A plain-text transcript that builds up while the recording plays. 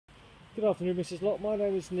Good afternoon, Mrs. Locke. My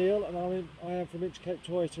name is Neil and I am from Inchcape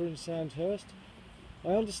Toyota in Sandhurst. I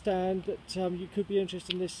understand that you could be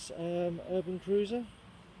interested in this urban cruiser.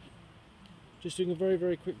 Just doing a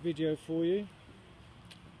very quick video for you.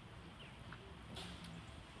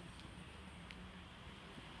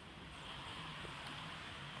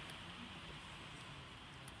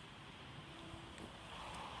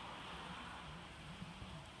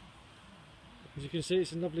 As you can see,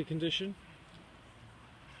 it's in lovely condition.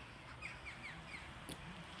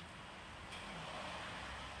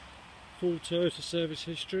 Full Toyota service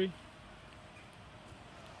history.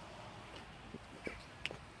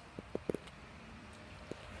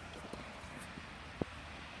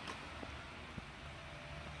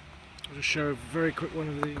 I'll just show a very quick one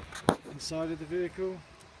of the inside of the vehicle.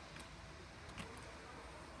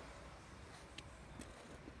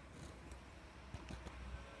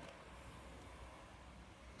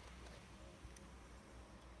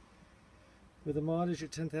 With a mileage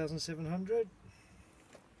at 10,700.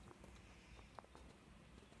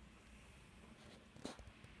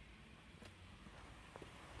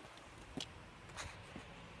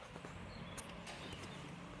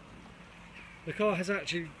 The car has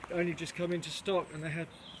actually only just come into stock and there have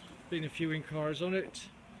been a few inquiries on it.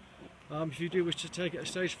 If you do wish to take it a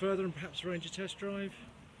stage further and perhaps arrange a test drive,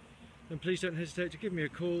 then please don't hesitate to give me a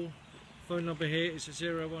call. Phone number here is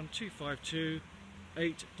 01252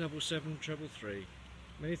 877 333.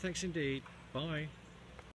 Many thanks indeed. Bye.